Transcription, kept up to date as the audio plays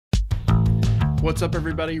What's up,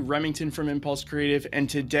 everybody? Remington from Impulse Creative, and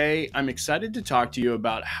today I'm excited to talk to you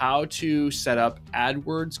about how to set up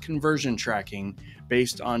AdWords conversion tracking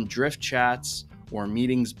based on drift chats or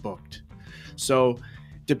meetings booked. So,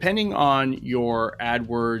 depending on your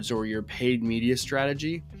AdWords or your paid media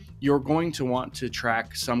strategy, you're going to want to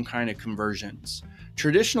track some kind of conversions.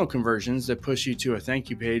 Traditional conversions that push you to a thank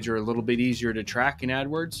you page are a little bit easier to track in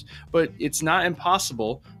AdWords, but it's not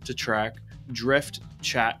impossible to track drift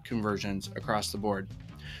chat conversions across the board.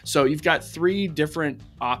 So you've got three different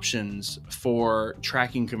options for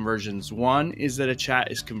tracking conversions. One is that a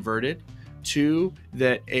chat is converted, two,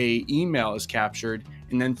 that a email is captured,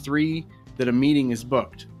 and then three, that a meeting is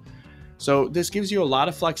booked. So this gives you a lot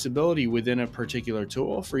of flexibility within a particular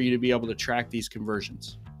tool for you to be able to track these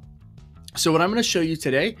conversions. So what I'm going to show you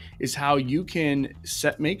today is how you can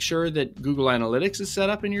make sure that Google Analytics is set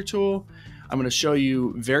up in your tool. I'm going to show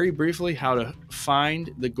you very briefly how to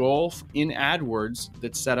find the goal in AdWords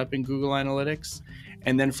that's set up in Google Analytics.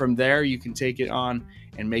 And then from there, you can take it on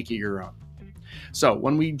and make it your own. So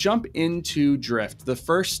when we jump into Drift, the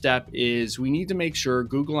first step is we need to make sure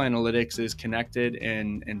Google Analytics is connected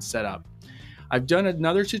and set up. I've done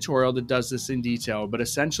another tutorial that does this in detail, but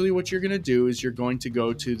essentially what you're going to do is you're going to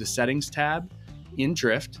go to the Settings tab in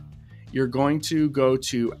Drift. You're going to go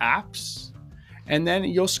to Apps, and then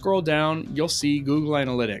you'll scroll down, you'll see Google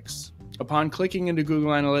Analytics. Upon clicking into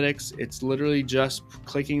Google Analytics, it's literally just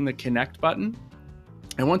clicking the Connect button.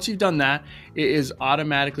 And once you've done that, it is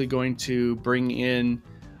automatically going to bring in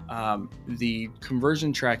the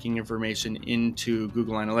conversion tracking information into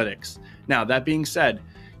Google Analytics. Now, that being said,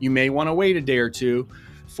 you may want to wait a day or two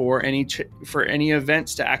for any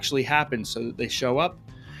events to actually happen so that they show up.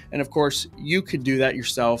 And of course, you could do that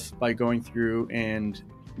yourself by going through and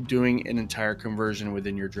doing an entire conversion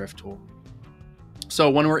within your Drift tool. So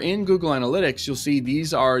when we're in Google Analytics, you'll see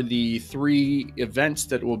these are the three events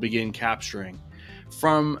that we'll begin capturing.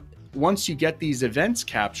 Once you get these events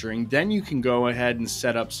capturing, then you can go ahead and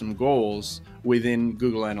set up some goals within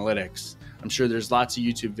Google Analytics. I'm sure there's lots of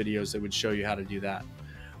YouTube videos that would show you how to do that.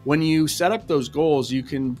 When you set up those goals, you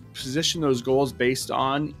can position those goals based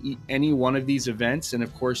on any one of these events. And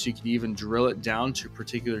of course, you can even drill it down to a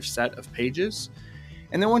particular set of pages.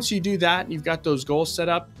 And then once you do that, you've got those goals set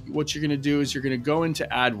up, what you're going to do is you're going to go into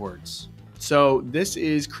AdWords. So this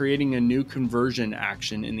is creating a new conversion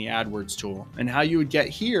action in the AdWords tool. And how you would get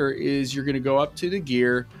here is you're going to go up to the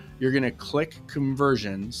gear, you're going to click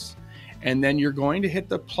conversions, and then you're going to hit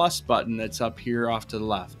the plus button that's up here off to the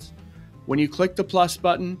left. When you click the plus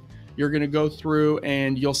button, you're going to go through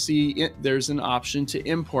and you'll see there's an option to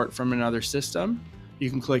import from another system. You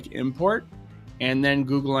can click import and then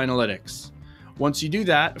Google Analytics. Once you do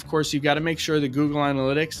that, of course, you've got to make sure that Google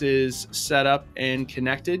Analytics is set up and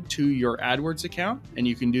connected to your AdWords account. And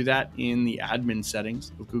you can do that in the admin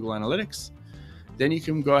settings of Google Analytics. Then you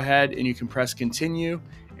can go ahead and you can press continue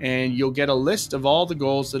and you'll get a list of all the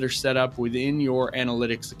goals that are set up within your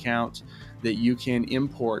analytics account that you can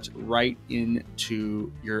import right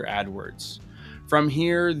into your AdWords. From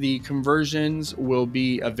here, the conversions will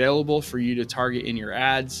be available for you to target in your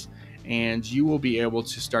ads, and you will be able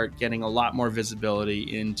to start getting a lot more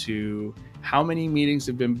visibility into how many meetings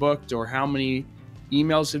have been booked or how many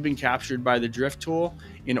emails have been captured by the Drift tool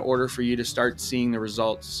in order for you to start seeing the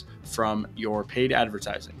results from your paid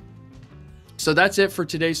advertising. So that's it for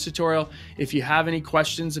today's tutorial. If you have any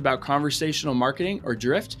questions about conversational marketing or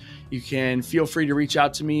Drift, you can feel free to reach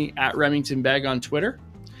out to me at RemingtonBeg on Twitter.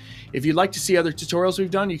 If you'd like to see other tutorials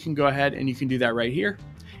we've done, you can go ahead and you can do that right here.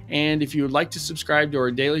 And if you would like to subscribe to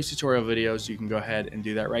our daily tutorial videos, you can go ahead and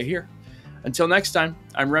do that right here. Until next time,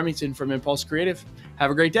 I'm Remington from Impulse Creative.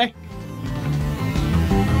 Have a great day.